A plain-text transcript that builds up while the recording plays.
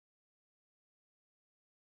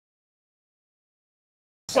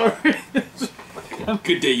Sorry.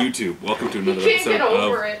 Good day, YouTube. Welcome to another episode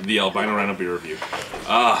of the Albino Rhino beer review.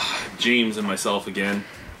 James and myself again.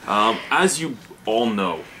 As you all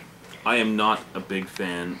know, I am not a big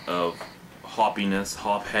fan of hoppiness,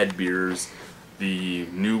 hop-head beers, the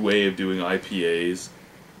new way of doing IPAs.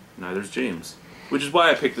 Neither's James, which is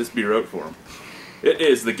why I picked this beer out for him. It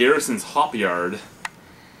is the Garrison's yYard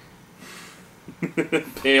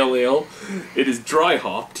Pale Ale. It is dry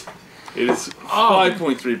hopped. It is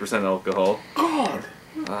 5.3% alcohol. God.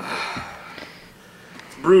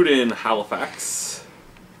 It's brewed in Halifax.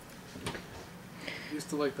 Used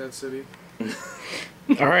to like that city.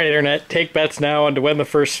 Alright, Internet, take bets now on to when the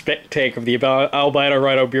first take of the Albino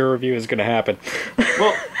Rhino beer review is going to happen.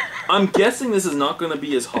 Well, I'm guessing this is not going to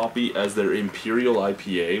be as hoppy as their Imperial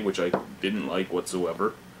IPA, which I didn't like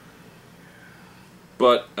whatsoever.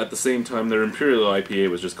 But at the same time, their Imperial IPA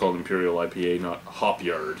was just called Imperial IPA, not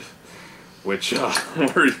yYard, which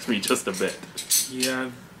worries me just a bit. Yeah,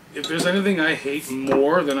 if there's anything I hate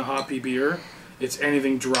more than a hoppy beer, it's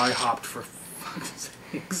anything dry hopped, for fuck's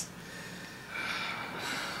sakes.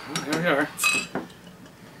 Well, here we are.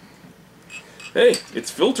 Hey, it's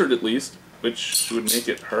filtered at least, which would make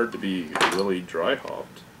it hard to be really dry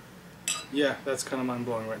hopped. Yeah, that's kind of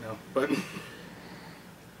mind-blowing right now, but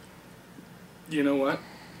you know what?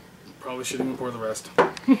 Probably shouldn't even pour the rest.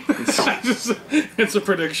 It's a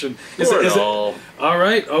prediction. Pour it all.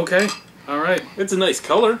 Alright, okay. Alright. It's a nice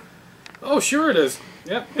color. Oh, sure it is.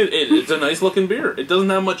 Yep. It's a nice looking beer. It doesn't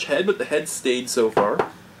have much head, but the head stayed so far.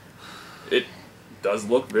 It does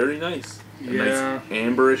look very nice. A nice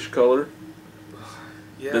amberish color.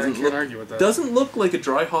 Yeah, I can't argue with that. Doesn't look like a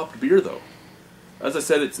dry hopped beer though. As I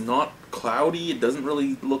said, it's not cloudy. It doesn't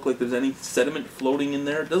really look like there's any sediment floating in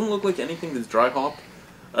there. It doesn't look like anything that's dry hopped,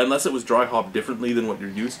 unless it was dry hopped differently than what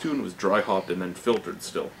you're used to, and it was dry hopped and then filtered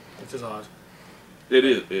still. Which is odd. It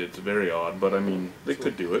is. It's very odd, but I mean, they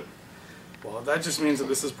could do it. Well, that just means that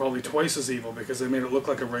this is probably twice as evil because they made it look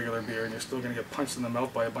like a regular beer, and you're still going to get punched in the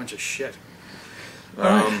mouth by a bunch of shit.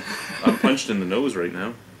 I'm punched in the nose right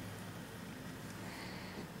now.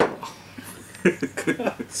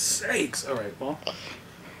 God's sakes! All right, well,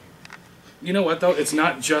 you know what though? It's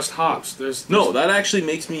not just hops. There's no. That actually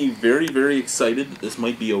makes me very, very excited that this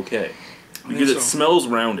might be okay because it smells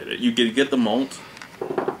rounded. You get the malt.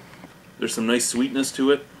 There's some nice sweetness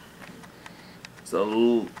to it. It's a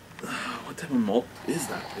little. What type of malt is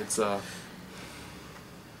that? It's It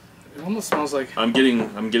almost smells like. I'm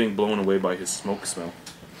getting blown away by his smoke smell.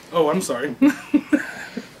 Oh, I'm sorry. I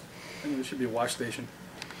mean, there should be a wash station.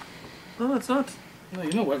 No, it's not. No,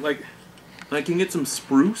 you know what? Like, I can get some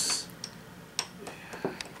spruce.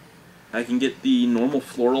 I can get the normal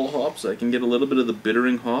floral hops. I can get a little bit of the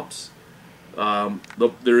bittering hops.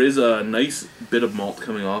 There is a nice bit of malt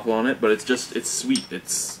coming off on it, but it's sweet.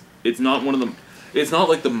 It's not one of them. It's not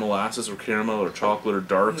like the molasses or caramel or chocolate or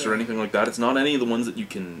darks or anything like that. It's not any of the ones that you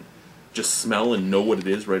can just smell and know what it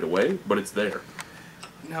is right away, but it's there.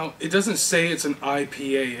 Now, it doesn't say it's an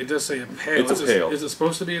IPA. It does say a pale. It's a pale. Is it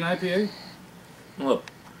supposed to be an IPA? Well,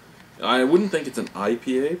 I wouldn't think it's an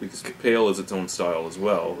IPA because pale is its own style as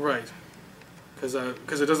well. Right. Because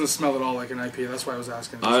it doesn't smell at all like an IPA. That's why I was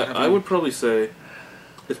asking. I would probably say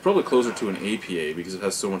it's probably closer to an APA because it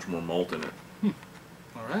has so much more malt in it.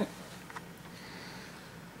 All right.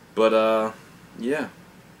 But, yeah.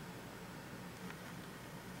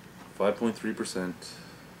 5.3%.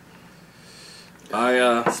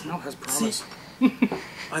 The smell has promise.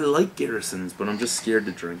 I like Garrison's, but I'm just scared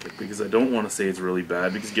to drink it because I don't want to say it's really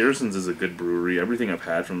bad because Garrison's is a good brewery. Everything I've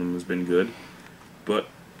had from them has been good. But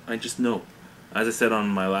I just know. As I said on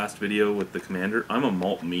my last video with the Commander, I'm a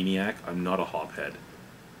malt maniac. I'm not a hop head.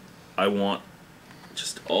 I want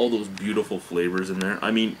just all those beautiful flavors in there.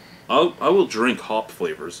 I mean, I will drink hop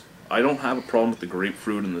flavors. I don't have a problem with the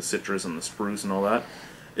grapefruit and the citrus and the spruce and all that,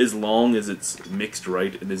 as long as it's mixed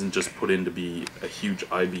right and isn't just put in to be a huge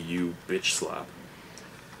IBU bitch slap.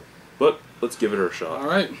 But let's give it a shot. All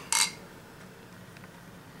right.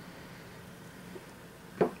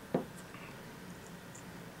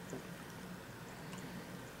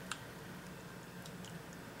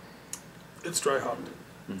 It's dry hopped.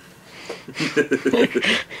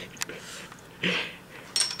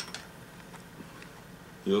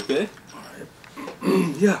 You okay? Alright.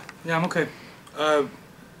 Yeah, I'm okay.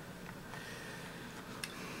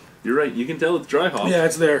 You're right, you can tell it's dry hop. Yeah,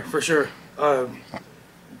 it's there, for sure.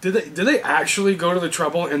 Did they actually go to the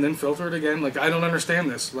trouble and then filter it again? Like, I don't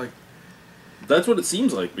understand this. Like, that's what it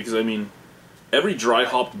seems like, because I mean, every dry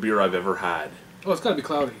hopped beer I've ever had. Oh, it's gotta be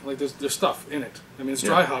cloudy. Like, there's stuff in it. I mean, it's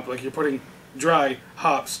dry hop. Like, you're putting dry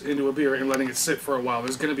hops into a beer and letting it sit for a while.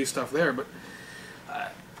 There's going to be stuff there, but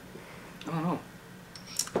don't know.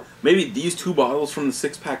 Maybe these 2 bottles from the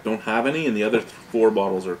 6-pack don't have any, and the other 4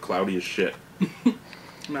 bottles are cloudy as shit.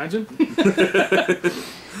 Imagine.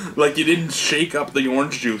 Like you didn't shake up the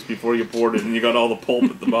orange juice before you poured it, and you got all the pulp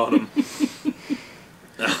at the bottom.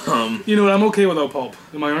 You know what? I'm okay without pulp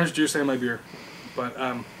in my orange juice and my beer, but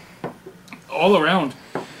all around,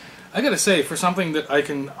 I gotta say, for something that I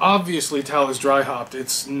can obviously tell is dry hopped,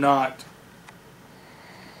 it's not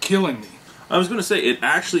killing me. I was going to say, it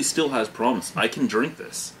actually still has promise. I can drink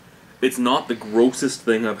this. It's not the grossest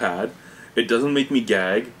thing I've had. It doesn't make me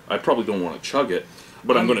gag. I probably don't want to chug it,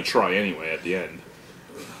 but I'm going to try anyway at the end.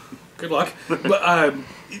 Good luck. But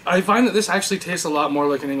I find that this actually tastes a lot more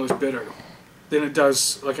like an English bitter than it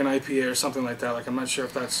does like an IPA or something like that. Like, I'm not sure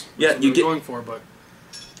if that's what you're going for, but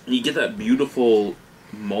you get that beautiful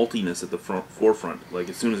maltiness at the forefront, like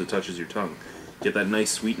as soon as it touches your tongue. Get that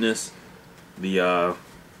nice sweetness.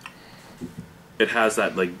 It has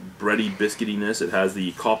that like bready biscuitiness. It has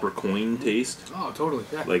the copper coin taste. Oh, totally.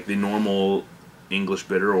 Yeah. Like the normal English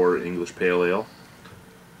bitter or English pale ale.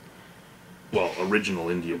 Well, original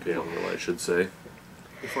India pale ale, I should say.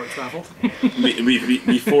 Before it traveled.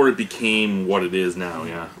 Before it became what it is now,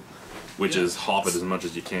 yeah. Which is hop it as much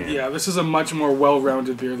as you can. Yeah, this is a much more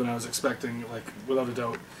well-rounded beer than I was expecting, like, without a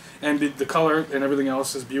doubt. And the color and everything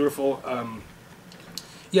else is beautiful.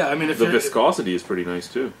 Yeah, I mean, if the viscosity is pretty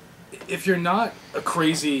nice too. If you're not a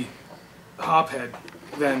crazy hophead,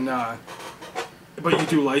 then but you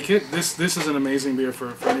do like it, this is an amazing beer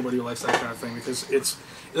for anybody who likes that kind of thing, because it's,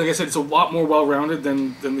 like I said, it's a lot more well-rounded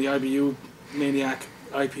than the IBU Maniac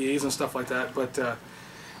IPAs and stuff like that. But I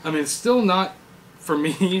mean, it's still not for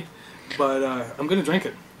me, but I'm gonna drink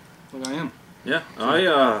it. Like I am. Yeah,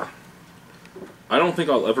 I don't think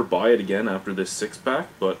I'll ever buy it again after this 6-pack,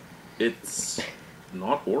 but it's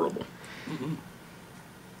not horrible. Mm-hmm.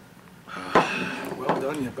 Well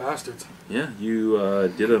done, you bastards. Yeah, you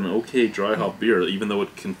did an okay dry hop beer, even though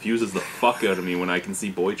it confuses the fuck out of me when I can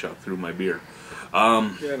see boy chock through my beer. Yeah,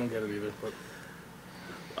 I don't get it either, but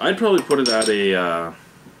I'd probably put it at a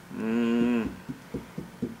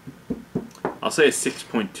I'll say a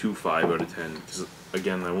 6.25 out of 10, because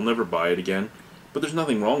again, I will never buy it again, but there's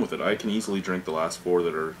nothing wrong with it. I can easily drink the last 4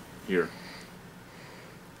 that are here.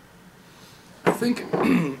 I think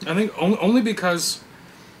only because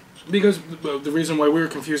the reason why we were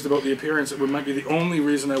confused about the appearance, it might be the only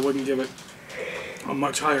reason I wouldn't give it a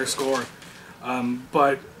much higher score.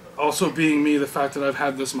 But also being me, the fact that I've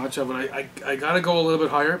had this much of it, I gotta go a little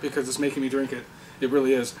bit higher because it's making me drink it. It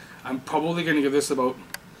really is. I'm probably gonna give this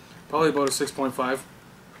probably about a 6.5,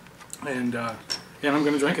 and I'm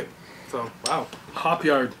gonna drink it. So wow,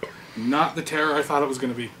 yYard, not the terror I thought it was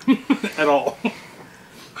gonna be at all.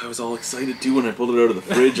 I was all excited too when I pulled it out of the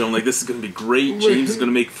fridge. I'm like, this is going to be great. James is going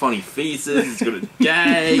to make funny faces. He's going to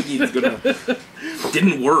gag. He's going to...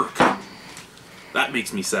 Didn't work. That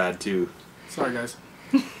makes me sad too. Sorry, guys.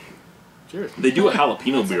 Cheers. They do a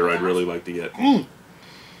jalapeno beer I'd really like to get.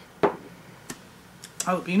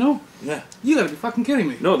 Jalapeno? Yeah. You gotta be fucking kidding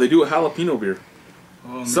me. No, they do a jalapeno beer. Oh,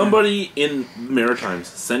 man. Somebody in Maritimes,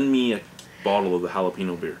 send me a bottle of the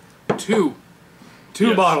jalapeno beer. Two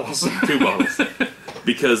Yes. bottles. 2 bottles.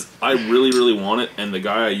 Because I really, really want it, and the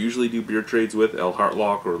guy I usually do beer trades with, El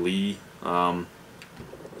Hartlock or Lee,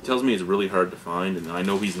 tells me it's really hard to find, and I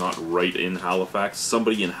know he's not right in Halifax.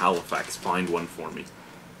 Somebody in Halifax, find one for me.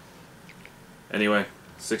 Anyway,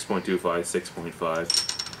 6.25, 6.5.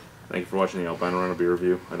 Thank you for watching the Albino Rhino beer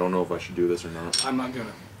review. I don't know if I should do this or not. I'm not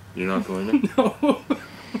gonna. You're not going to? No.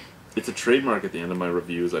 It's a trademark at the end of my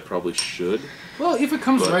reviews. I probably should. Well, if it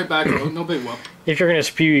comes right back out, no big whoop. If you're gonna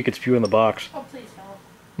spew, you could spew in the box. Oh, please don't.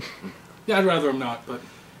 Yeah, I'd rather him not, but...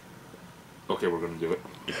 Okay, we're going to do it.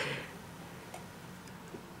 I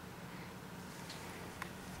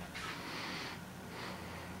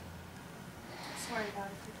swear to God,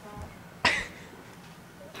 if you don't.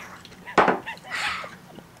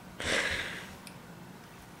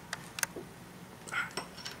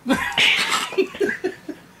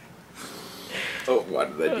 Oh, why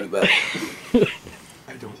did I do that?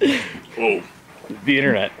 I don't know. Oh. The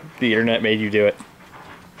internet made you do it.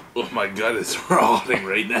 Oh, my gut is rotting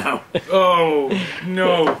right now. Oh,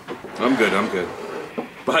 no. I'm good.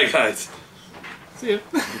 Bye, guys. See ya.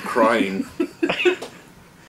 I'm crying.